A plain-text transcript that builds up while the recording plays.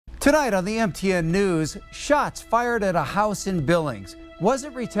Tonight on the MTN News, shots fired at a house in Billings. Was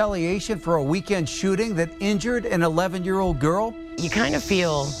it retaliation for a weekend shooting that injured an 11-year-old girl? You kind of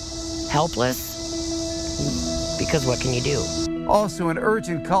feel helpless because what can you do? Also, an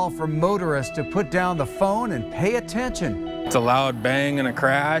urgent call for motorists to put down the phone and pay attention. It's a loud bang and a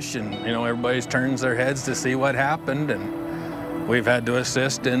crash, and everybody turns their heads to see what happened, and we've had to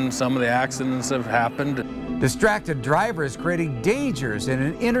assist in some of the accidents that have happened. Distracted drivers creating dangers in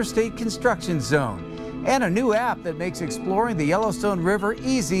an interstate construction zone. And a new app that makes exploring the Yellowstone River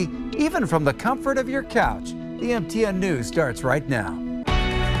easy, even from the comfort of your couch. The MTN News starts right now.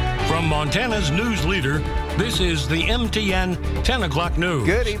 From Montana's news leader, this is the MTN 10 o'clock news.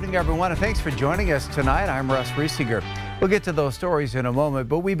 Good evening, everyone, and thanks for joining us tonight. I'm Russ Riesinger. We'll get to those stories in a moment,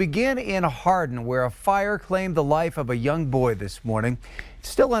 but we begin in Hardin, where a fire claimed the life of a young boy this morning. It's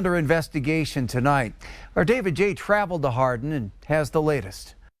still under investigation tonight. Our David J. traveled to Hardin and has the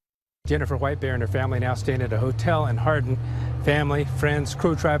latest. Jennifer Whitebear and her family now staying at a hotel in Hardin. Family, friends,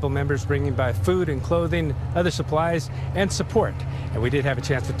 Crow tribal members bringing by food and clothing, other supplies, and support. And we did have a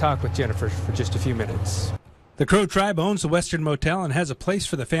chance to talk with Jennifer for just a few minutes. The Crow tribe owns the Western Motel and has a place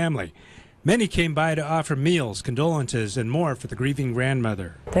for the family. Many came by to offer meals, condolences, and more for the grieving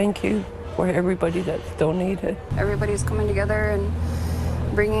grandmother. Thank you for everybody that's donated. Everybody's coming together and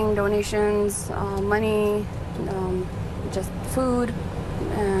bringing donations, money, just food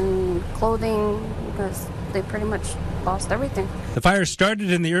and clothing, because they pretty much lost everything. The fire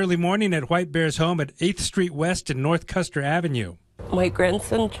started in the early morning at Whitebear's home at 8th Street West and North Custer Avenue. My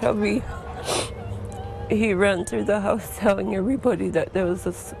grandson, Chubby, he ran through the house telling everybody that there was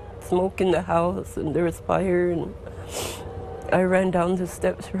a smoke in the house and there was fire, and I ran down the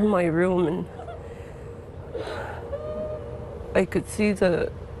steps from my room and I could see the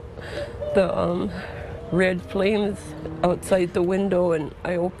red flames outside the window, and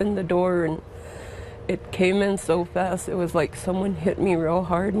I opened the door and it came in so fast. It was like someone hit me real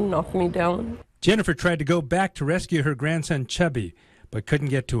hard and knocked me down. Jennifer tried to go back to rescue her grandson Chubby, but couldn't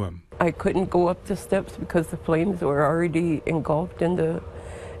get to him. I couldn't go up the steps because the flames were already engulfed in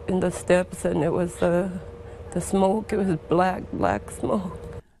the steps, and it was the smoke. It was black smoke.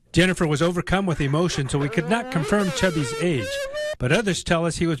 Jennifer was overcome with emotion, so we could not confirm Chubby's age, but others tell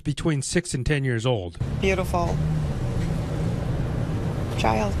us he was between 6 and 10 years old. Beautiful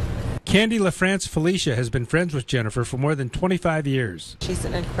child. Candy LaFrance Felicia has been friends with Jennifer for more than 25 years. She's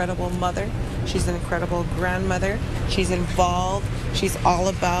an incredible mother. She's an incredible grandmother. She's involved. She's all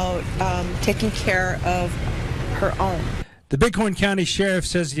about taking care of her own. The Bighorn County Sheriff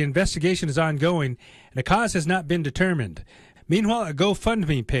says the investigation is ongoing and a cause has not been determined. Meanwhile, a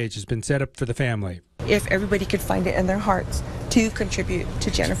GoFundMe page has been set up for the family. If everybody could find it in their hearts to contribute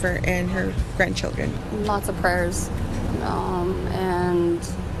to Jennifer and her grandchildren. Lots of prayers and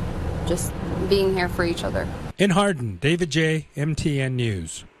just being here for each other. In Hardin, David J., MTN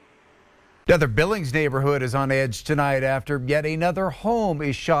News. Another Billings neighborhood is on edge tonight after yet another home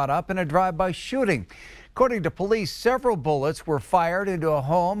is shot up in a drive-by shooting. According to police, several bullets were fired into a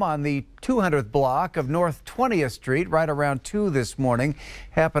home on the 200th block of North 20th Street right around 2 this morning.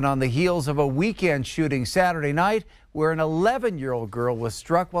 Happened on the heels of a weekend shooting Saturday night where an 11-year-old girl was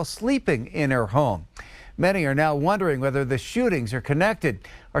struck while sleeping in her home. Many are now wondering whether the shootings are connected.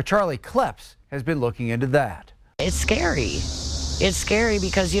 Our Charlie Kleps has been looking into that. It's scary. It's scary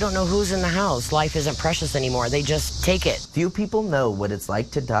because you don't know who's in the house. Life isn't precious anymore. They just take it. Few people know what it's like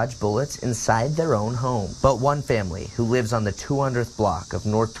to dodge bullets inside their own home. But one family who lives on the 200th block of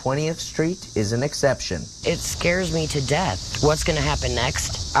North 20th Street is an exception. It scares me to death. What's going to happen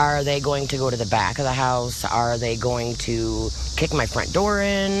next? Are they going to go to the back of the house? Are they going to kick my front door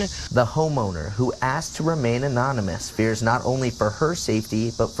in? The homeowner, who asked to remain anonymous, fears not only for her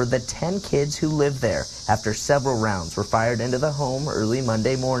safety, but for the 10 kids who live there after several rounds were fired into the home early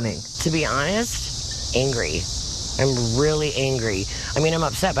Monday morning. To be honest, angry. I'm really angry. I mean, I'm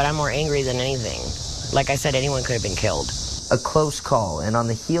upset, but I'm more angry than anything. Like I said, anyone could have been killed. A close call, and on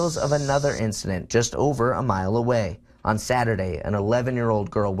the heels of another incident just over a mile away. On Saturday, an 11-year-old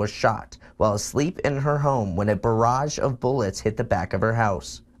girl was shot while asleep in her home when a barrage of bullets hit the back of her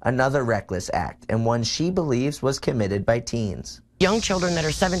house. Another reckless act, and one she believes was committed by teens. Young children that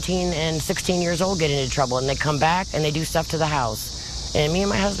are 17 and 16 years old get into trouble, and they come back and they do stuff to the house. And me and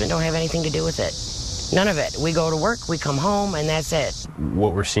my husband don't have anything to do with it. None of it. We go to work, we come home, and that's it.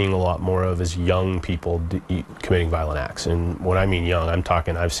 What we're seeing a lot more of is young people committing violent acts. And when I mean young, I'm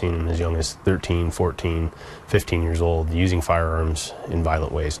talking, I've seen them as young as 13, 14, 15 years old using firearms in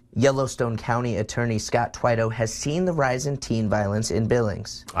violent ways. Yellowstone County Attorney Scott Twito has seen the rise in teen violence in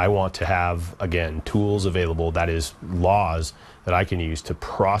Billings. I want to have, again, tools available, that is, laws that I can use to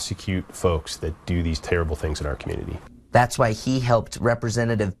prosecute folks that do these terrible things in our community. That's why he helped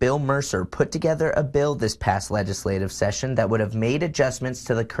Representative Bill Mercer put together a bill this past legislative session that would have made adjustments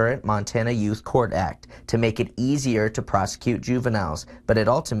to the current Montana Youth Court Act to make it easier to prosecute juveniles, but it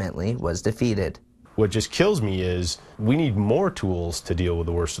ultimately was defeated. What just kills me is we need more tools to deal with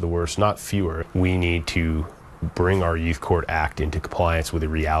the worst of the worst, not fewer. We need to bring our Youth Court Act into compliance with the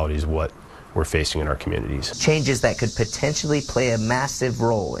realities of what we're facing in our communities. Changes that could potentially play a massive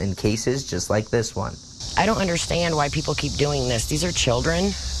role in cases just like this one. I don't understand why people keep doing this. These are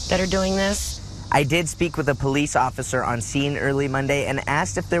children that are doing this. I did speak with a police officer on scene early Monday and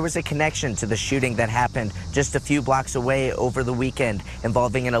asked if there was a connection to the shooting that happened just a few blocks away over the weekend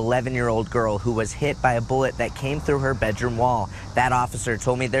involving an 11-year-old girl who was hit by a bullet that came through her bedroom wall. That officer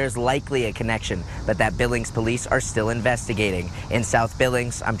told me there's likely a connection, but that Billings police are still investigating. In South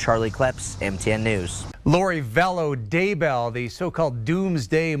Billings, I'm Charlie Kleps, MTN News. Lori Vello Daybell, the so-called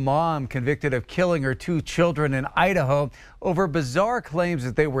doomsday mom convicted of killing her 2 children in Idaho over bizarre claims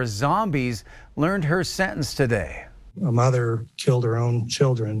that they were zombies, learned her sentence today. A mother killed her own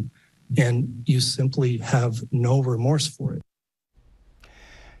children, and you simply have no remorse for it.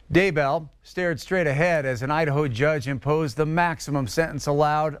 Daybell stared straight ahead as an Idaho judge imposed the maximum sentence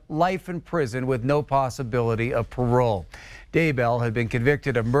allowed, life in prison with no possibility of parole. Daybell had been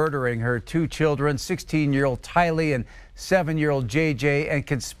convicted of murdering her 2 children, 16-year-old Tylee and 7-year-old JJ, and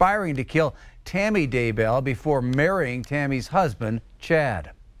conspiring to kill Tammy Daybell before marrying Tammy's husband,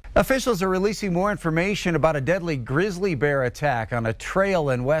 Chad. Officials are releasing more information about a deadly grizzly bear attack on a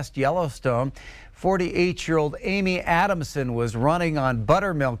trail in West Yellowstone. 48-year-old Amy Adamson was running on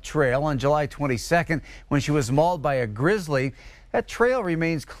Buttermilk Trail on July 22nd when she was mauled by a grizzly. That trail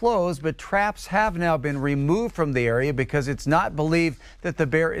remains closed, but traps have now been removed from the area because it's not believed that the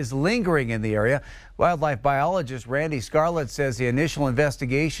bear is lingering in the area. Wildlife biologist Randy Scarlett says the initial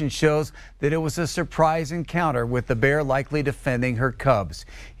investigation shows that it was a surprise encounter with the bear likely defending her cubs.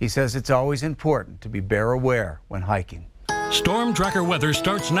 He says it's always important to be bear aware when hiking. Storm Tracker weather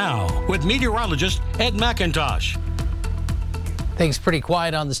starts now with meteorologist Ed McIntosh. Things pretty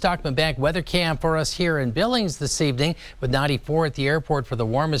quiet on the Stockman Bank weather cam for us here in Billings this evening with 94 at the airport for the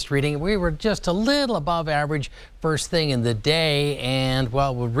warmest reading. We were just a little above average first thing in the day, and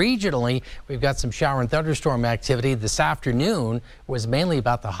well, regionally we've got some shower and thunderstorm activity. This afternoon was mainly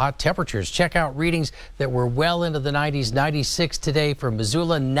about the hot temperatures. Check out readings that were well into the 90s. 96 today for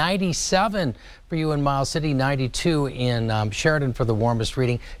Missoula, 97 for you in Miles City, 92 in Sheridan for the warmest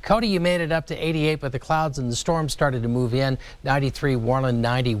reading. Cody, you made it up to 88, but the clouds and the storm started to move in. 93 Warland,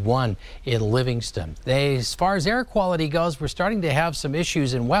 91 in Livingston. As far as air quality goes, we're starting to have some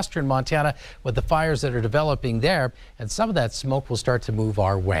issues in western Montana with the fires that are developing there, and some of that smoke will start to move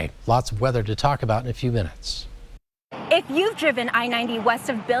our way. Lots of weather to talk about in a few minutes. If you've driven I-90 west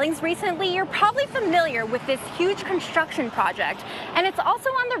of Billings recently, you're probably familiar with this huge construction project. And it's also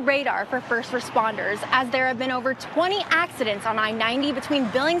on the radar for first responders, as there have been over 20 accidents on I-90 between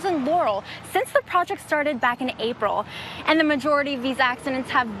Billings and Laurel since the project started back in April. And the majority of these accidents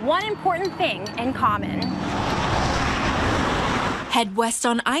have one important thing in common. Head west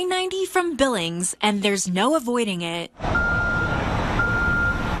on I-90 from Billings, and there's no avoiding it.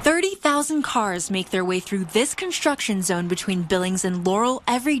 30,000 cars make their way through this construction zone between Billings and Laurel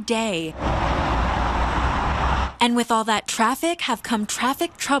every day. And with all that traffic have come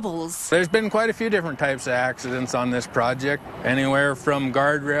traffic troubles. There's been quite a few different types of accidents on this project, anywhere from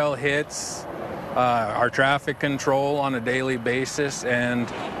guardrail hits, our traffic control on a daily basis,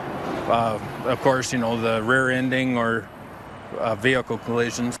 and of course, you know, the rear-ending or vehicle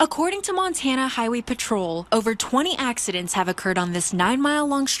collisions. According to Montana Highway Patrol, over 20 accidents have occurred on this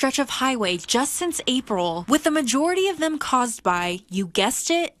 9-mile-long stretch of highway just since April, with the majority of them caused by, you guessed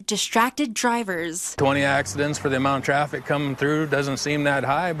it, distracted drivers. 20 accidents for the amount of traffic coming through doesn't seem that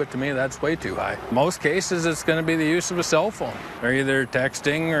high, but to me that's way too high. Most cases it's going to be the use of a cell phone. They're either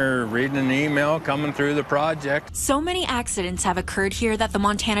texting or reading an email coming through the project. So many accidents have occurred here that the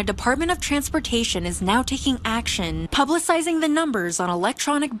Montana Department of Transportation is now taking action, publicizing the numbers on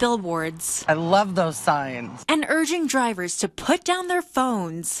electronic billboards. I love those signs. And urging drivers to put down their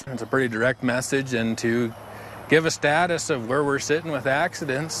phones. It's a pretty direct message, and to give a status of where we're sitting with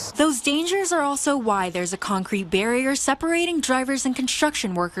accidents. Those dangers are also why there's a concrete barrier separating drivers and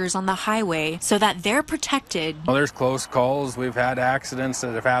construction workers on the highway so that they're protected. Well, there's close calls. We've had accidents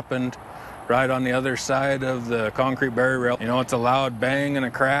that have happened right on the other side of the concrete barrier rail. You know, it's a loud bang and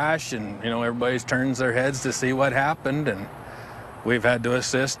a crash, and, you know, everybody turns their heads to see what happened, and we've had to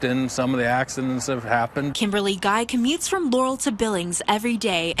assist in some of the accidents that have happened. Kimberly Guy commutes from Laurel to Billings every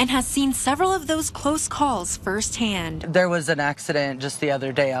day and has seen several of those close calls firsthand. There was an accident just the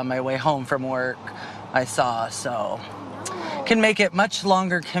other day on my way home from work I saw, so can make it much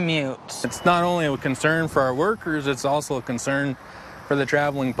longer commute. It's not only a concern for our workers, it's also a concern for the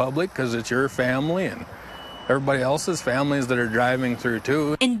traveling public, because it's your family and everybody else's families that are driving through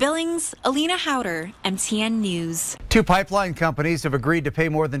too. In Billings, Alina Howder, MTN News. 2 pipeline companies have agreed to pay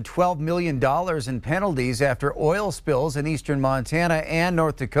more than $12 million in penalties after oil spills in eastern Montana and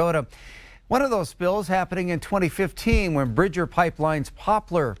North Dakota. One of those spills happening in 2015 when Bridger Pipeline's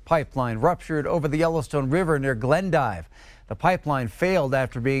Poplar pipeline ruptured over the Yellowstone River near Glendive. The pipeline failed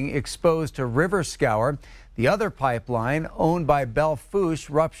after being exposed to river scour. The other pipeline, owned by Belle Fourche,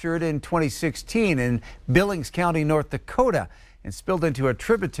 ruptured in 2016 in Billings County, North Dakota, and spilled into a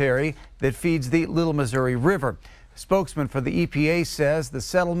tributary that feeds the Little Missouri River. A spokesman for the EPA says the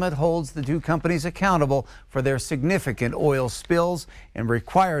settlement holds the 2 companies accountable for their significant oil spills and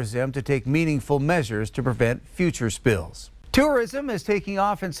requires them to take meaningful measures to prevent future spills. Tourism is taking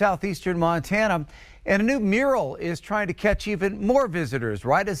off in southeastern Montana, and a new mural is trying to catch even more visitors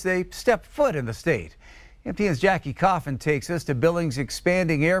right as they step foot in the state. MTN's Jackie Coffin takes us to Billings'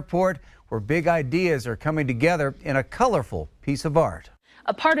 expanding airport, where big ideas are coming together in a colorful piece of art.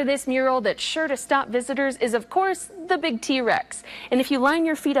 A part of this mural that's sure to stop visitors is, of course, the big T-Rex. And if you line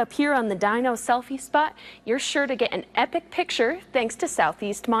your feet up here on the dino selfie spot, you're sure to get an epic picture thanks to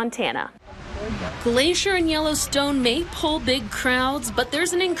Southeast Montana. Glacier and Yellowstone may pull big crowds, but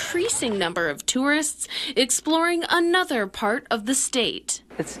there's an increasing number of tourists exploring another part of the state.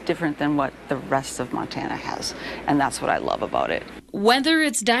 It's different than what the rest of Montana has, and that's what I love about it. Whether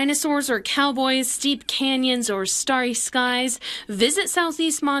it's dinosaurs or cowboys, steep canyons or starry skies, Visit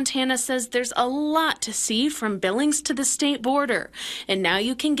Southeast Montana says there's a lot to see from Billings to the state border, and now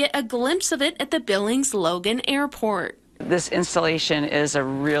you can get a glimpse of it at the Billings-Logan Airport. This installation is a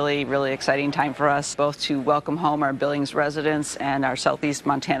really, really exciting time for us, both to welcome home our Billings residents and our Southeast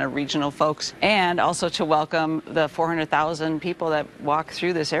Montana regional folks, and also to welcome the 400,000 people that walk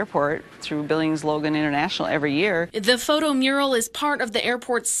through this airport through Billings-Logan International every year. The photo mural is part of the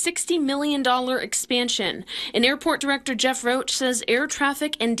airport's $60 million expansion. And Airport Director Jeff Roach says air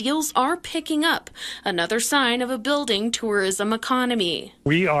traffic and deals are picking up, another sign of a building tourism economy.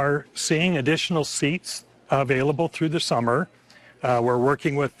 We are seeing additional seats available through the summer. We're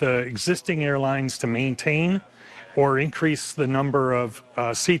working with the existing airlines to maintain or increase the number of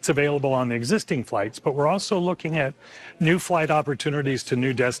seats available on the existing flights, but we're also looking at new flight opportunities to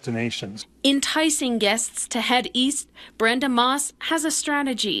new destinations. Enticing guests to head east, Brenda Moss has a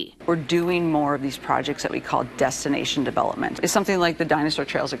strategy. We're doing more of these projects that we call destination development. It's something like the Dinosaur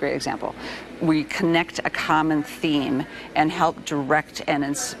Trail is a great example. We connect a common theme and help direct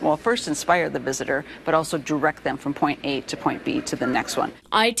and, first inspire the visitor, but also direct them from point A to point B to the next one.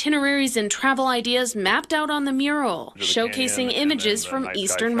 Itineraries and travel ideas mapped out on the mural, showcasing images from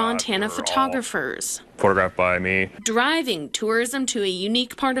eastern Montana photographers. Photographed by me. Driving tourism to a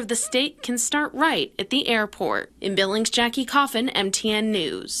unique part of the state can start right at the airport. In Billings, Jackie Coffin, MTN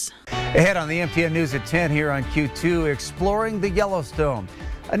News. Ahead on the MTN News at 10 here on Q2, exploring the Yellowstone.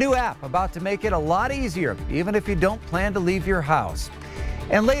 A new app about to make it a lot easier, even if you don't plan to leave your house.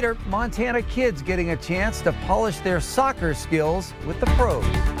 And later, Montana kids getting a chance to polish their soccer skills with the pros.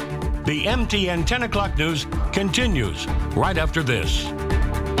 The MTN 10 o'clock news continues right after this.